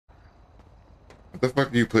The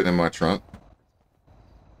fuck are you putting in my trunk?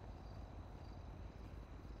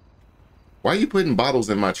 Why are you putting bottles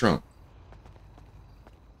in my trunk?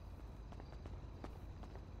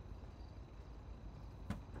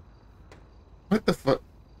 What the fuck?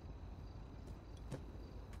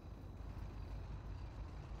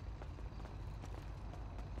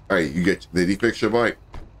 Hey, did he fix your bike?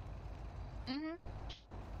 Mm-hmm.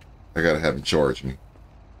 I gotta have him charge me.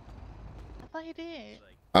 I thought he did.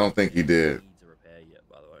 I don't think he did.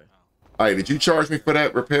 Hey, did you charge me for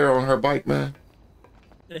that repair on her bike, man?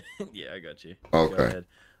 Yeah, I got you. Okay.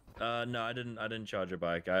 No, I didn't charge her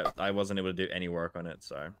bike. I wasn't able to do any work on it,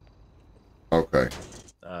 so. Okay.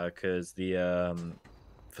 Because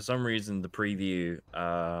for some reason the preview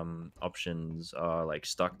options are like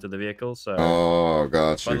stuck to the vehicle. So. Oh,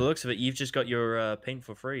 gotcha. By the looks of it, you've just got your paint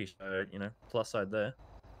for free. So plus side there.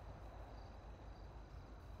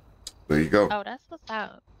 There you go. Oh, that's what's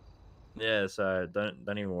up. Yeah, so don't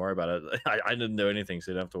even worry about it. I didn't do anything,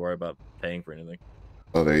 so you don't have to worry about paying for anything.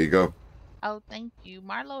 Oh, there you go. Oh, thank you.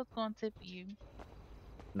 Marlo's gonna tip you.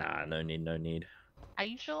 Nah, no need. Are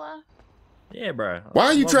you sure? Yeah, bro. Why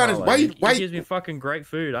are you trying to? Why He gives me fucking great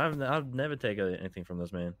food. I've never taken anything from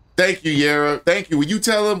this man. Thank you, Yara. Thank you. Will you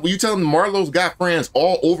tell him Marlo's got friends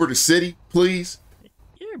all over the city, please?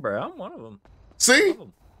 Yeah, bro. I'm one of them. See?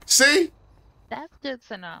 See? That's good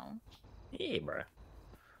to know. Yeah, bro.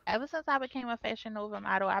 Ever since I became a Fashion Nova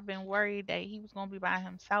model, I've been worried that he was gonna be by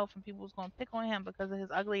himself and people was gonna pick on him because of his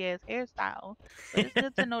ugly ass hairstyle. But it's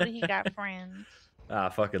good to know that he got friends. I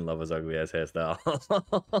fucking love his ugly ass hairstyle.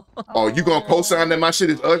 Oh, you gonna co-sign that my shit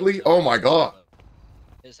is ugly? Oh my god.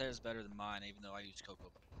 His hair is better than mine, even though I use cocoa.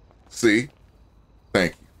 See?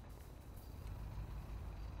 Thank you.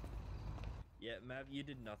 Yeah, Mav, you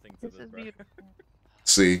did nothing to this, bro. Beautiful.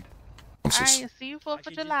 See? Alright, see you 4th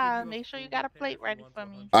of July. Make sure you got a plate ready for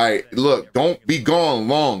me. All right, look, don't be gone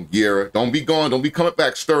long, Yara. Don't be gone. Don't be coming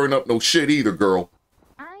back stirring up no shit either, girl.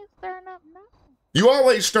 I ain't stirring up no. You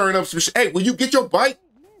always stirring up some shit. Hey, will you get your bike?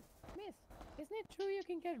 Miss, isn't it true you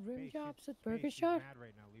can get rim jobs at Burger Shot?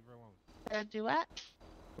 Do what?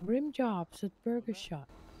 Rim jobs at Burger Shot.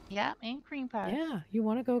 Yeah, and cream pie. Yeah, you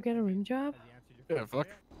want to go get a rim job? Yeah, fuck.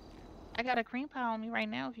 I got a cream pie on me right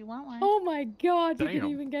now if you want one. Oh my god, you Damn. can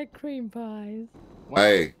even get cream pies.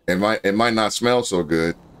 Hey, it might not smell so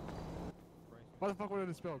good. Why the fuck would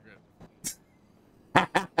it smell good?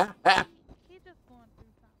 He just going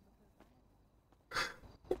through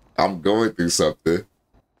something. I'm going through something.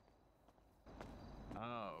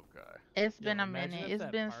 Oh, okay. It's been a minute. It's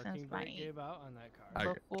been since like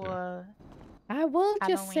before. I will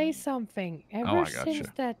just say Halloween. something. I Ever gotcha. since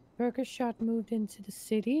that Burger Shot moved into the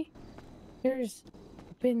city, there's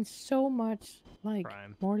been so much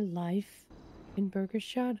more life in Burger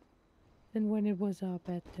Shot than when it was up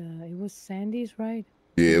at it was Sandy's, right?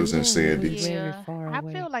 Yeah, it was in It was Sandy's. very Yeah, far I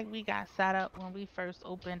away. feel like we got set up when we first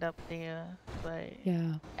opened up there, but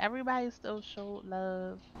Yeah. everybody still showed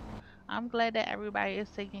love. I'm glad that everybody is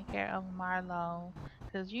taking care of Marlo,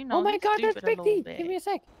 cause you know Oh my he's god, that's stupid a Big little D! bit. Give me a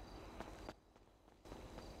sec.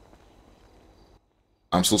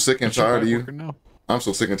 I'm so sick and tired of you. I'm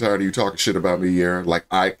so sick and tired of you talking shit about me, Yara. Like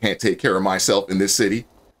I can't take care of myself in this city.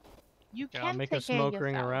 You Yeah, can I'll make take a care of smoke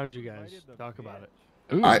ring yourself. around you guys. Talk about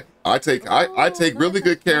it. I take really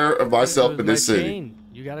good care of myself in this city. Chain.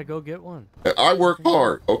 You gotta go get one. I work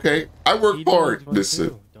hard, okay? I work He hard needs in one this city.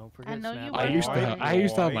 too. Don't forget I know Snap. you I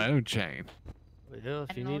used to have my own chain. Yeah,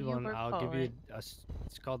 if you know need you one, work I'll give you hard.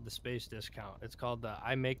 it's called the space discount. It's called the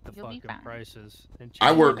I make the You'll be fucking fine. prices. And I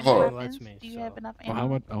chain work everything hard. lets me, Do you so. have enough Oh,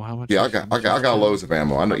 ammo? how much? Yeah, I got loads of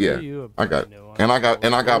ammo. I know. I'll do Yeah, you a I got, brand new one.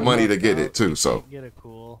 and I got money to get Out, it too. you So can get a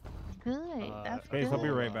cool. Good. That's Space, good. I'll be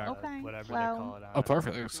right back. Okay. Whatever they Well, call it out. Oh,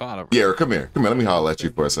 perfect. It's solid over yeah, come here. Let me holler at you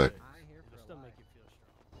for a sec. Still make you feel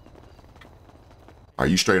strong. Are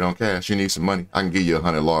you straight on cash? You need some money? I can give you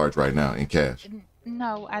 100 large right now in cash.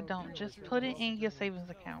 no, I don't. Just put it in your savings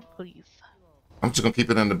account, please. I'm just gonna keep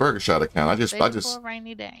it in the Burger Shot account. I Save it just, for a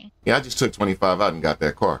rainy day. yeah, I just took 25 out and got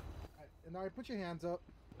that car. And all right, put your hands up.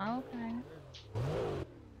 Okay.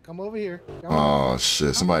 Come over here. Come on. Oh shit!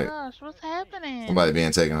 Oh Somebody gosh, what's happening?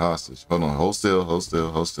 being taken hostage. Hold on, hold still. It's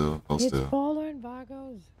Baller and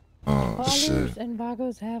Vagos. Oh Ballers shit! and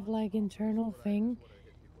Vagos have like internal thing,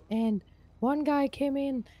 and one guy came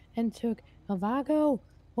in and took a Vago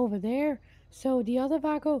over there, so the other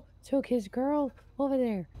Vago took his girl over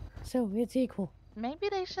there, so it's equal. Maybe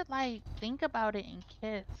they should like think about it and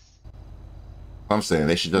kiss. I'm saying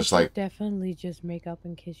they should You just should like. definitely just make up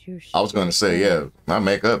and kiss your shit. I was gonna say, yeah, not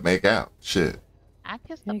make up, make out. Shit, I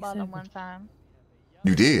kissed the Makes bottom sense. one time.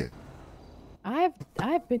 you did.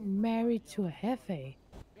 I've been married to a Hefe,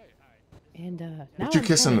 And now What you I'm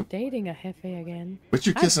kissing? kinda dating a Hefe again. What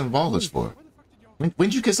you kissing ballers for?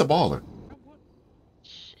 When'd you kiss a baller?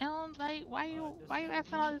 Like, why you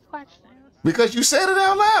asking all these questions? Because you said it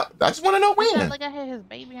out loud. I just want to know It's not when. like I had his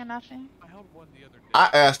baby or nothing. I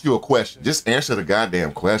asked you a question. Just answer the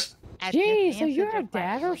goddamn question. Gee, so you're a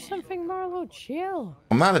dad or something, Marlo? Chill.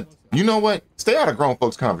 I'm not a. You know what? Stay out of grown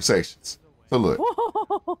folks' conversations. So look.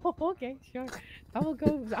 Okay, sure. I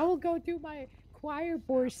will go do my choir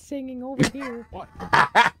boy singing over here. What?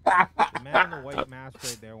 The man in the white mask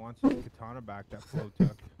right there wants his katana back that Flo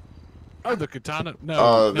took. Oh, the katana? No,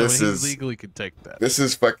 Oh, no, this he is legally could take that. This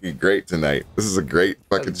is fucking great tonight. This is a great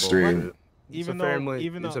fucking stream. Even though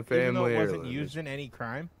it wasn't used in any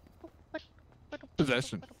crime.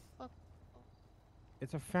 Possession.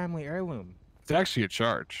 It's a family heirloom. It's actually a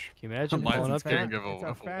charge. Can you imagine I'm pulling up scared there? to give It's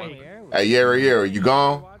a family heirloom. Hey, Yara, you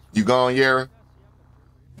gone? You gone, Yara?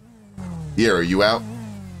 Yara, you out?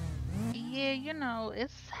 Yeah, you know,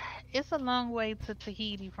 it's a long way to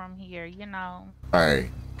Tahiti from here, you know. All right.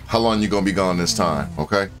 How long you gonna be gone this time?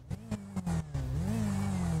 Okay.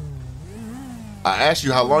 I asked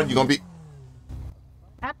you how long you gonna be.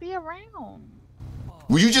 I'll be around.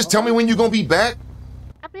 Will you just tell me when you gonna be back?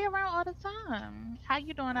 I'll be around all the time. How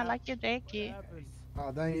you doing? I like your jacket.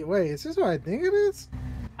 Oh, dang it. Wait, is this what I think it is?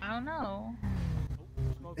 I don't know.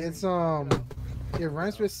 It's, it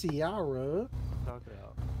rhymes with Ciara.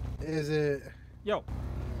 Is it? Yo.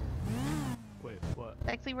 Wait, what?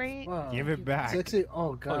 Sexy red? Give it back. Sexy?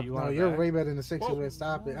 Oh, God. you no, want it you're back? way better than the sexy red.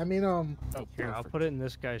 Stop it. I mean, Here, I'll put it in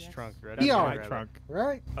this guy's trunk. Right He after all I right. grab it.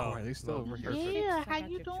 Right? Oh, are they still over here? Yeah, how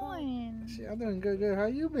you doing? Shit, I'm doing good, good. How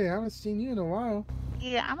you been? I haven't seen you in a while.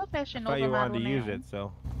 Yeah, I'm a Fashion I thought Nova you wanted model to use now. it,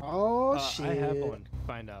 so. Oh, I shit. have one.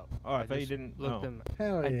 Find out. Oh, I thought you just didn't. looked No. them.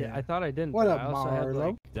 Hell yeah. I thought I didn't. What but up, I also had,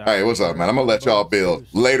 Marlo? like, Hey, what's up, man? I'm gonna let y'all build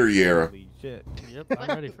later, Yara. Holy shit. Yep, I'm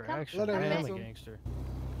ready for action. Let her I am a handsome. gangster.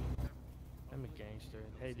 I'm a gangster.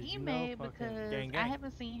 Hey, did He you know mad fucking because gang, I gang.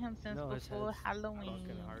 haven't seen him since No, his before head's Halloween,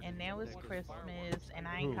 fucking hard and to now it's think. Christmas, and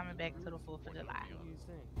I ain't coming back to the 4th of July.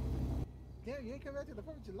 Yeah, you ain't come back to the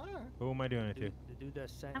 4th of July. Who am I doing it to? The dude that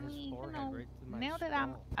sent I his mean, you forehead know, right to my now that I'm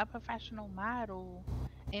skull. a professional model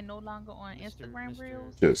and no longer on Instagram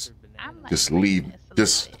Reels, Just I'm like Just leave. famous a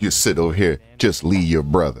Just little bit. you sit over here. Just leave your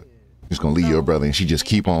brother. Just gonna leave your brother, and she just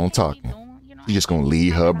keep on talking. She just gonna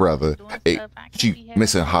leave her brother. Hey, she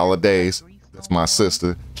missing holidays. That's my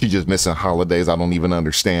sister. She just missing holidays. I don't even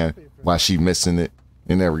understand why she missing it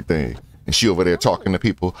and everything. And she over there talking to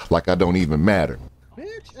people like I don't even matter.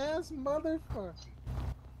 Bitch ass motherfucker.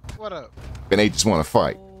 What up? And they just want to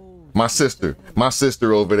fight. My sister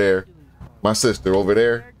over there.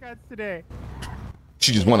 Haircuts today.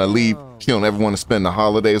 She just want to leave. She don't ever want to spend the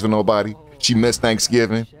holidays with nobody. She missed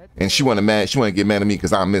Thanksgiving, and she want to get mad at me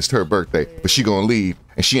because I missed her birthday. But she gonna leave,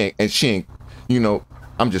 and she ain't. You know,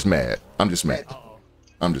 I'm just mad. I'm just mad.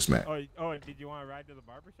 Oh, and did you want to ride to the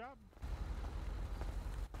barbershop?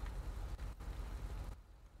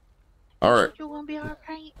 All right, You gonna be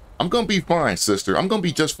alright? I'm gonna be fine, sister. I'm gonna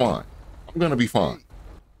be just fine. I'm gonna be fine.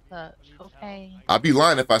 Look, okay. I'd be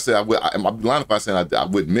lying if I said I would. I'd be lying if I said I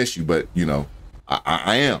wouldn't miss you. But you know,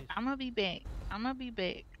 I am. I'm gonna be back. I'm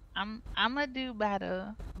gonna do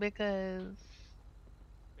better because,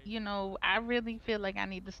 you know, I really feel like I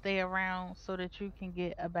need to stay around so that you can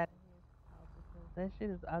get a better hairstyle because that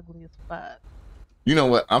shit is ugly as fuck. You know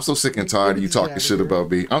what? I'm so sick and tired of you talking shit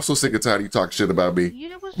about me. I'm so sick and tired of you talking shit about me.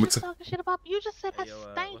 You was just talking shit about me. You just said I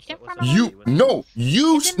stank in front of You no,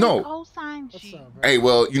 you no. co-signed you. Hey,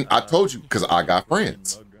 well, I told you because I got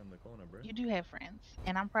friends. You do have friends,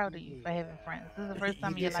 and I'm proud of you for having friends. This is the first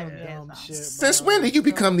time in your life you had some. Since when did you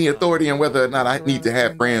become the authority on whether or not I need to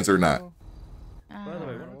have friends or not? By the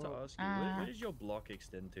way, I wanted to ask you, where does your block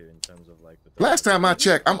extend to in terms of like the Last time I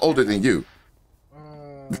checked, I'm older than you.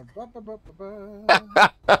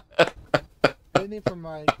 Anything from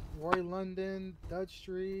like Roy London, Dutch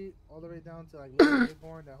Street, all the way down to like Little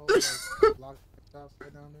Acorn, that whole like, block stops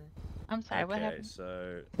right down there. I'm sorry, what happened?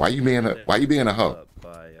 So Why you being a hoe?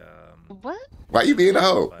 by, What? Why you being a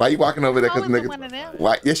hoe? Why you walking over there? Cause Always been one of nigga, them.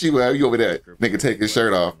 why? Yes, you will. You over there, nigga, take his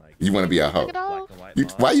shirt off. You want to be a hoe? Took it off?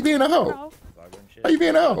 Why you being a hoe? Why you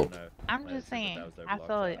being a hoe? I'm just saying. I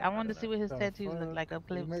saw it. I wanted to see what his tattoos look like up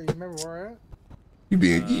close. Remember where I at? You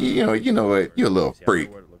being, you know what? You a little freak.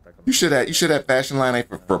 You should have fashion line ain't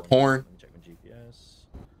for porn.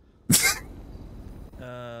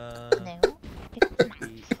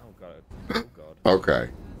 Okay.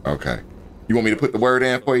 You want me to put the word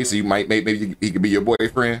in for you so you might maybe he could be your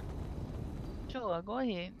boyfriend? Sure, go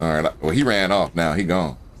ahead. All right. Well, he ran off now. He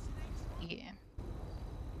gone. Yeah.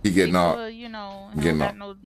 He getting off. You know, Getting got off. no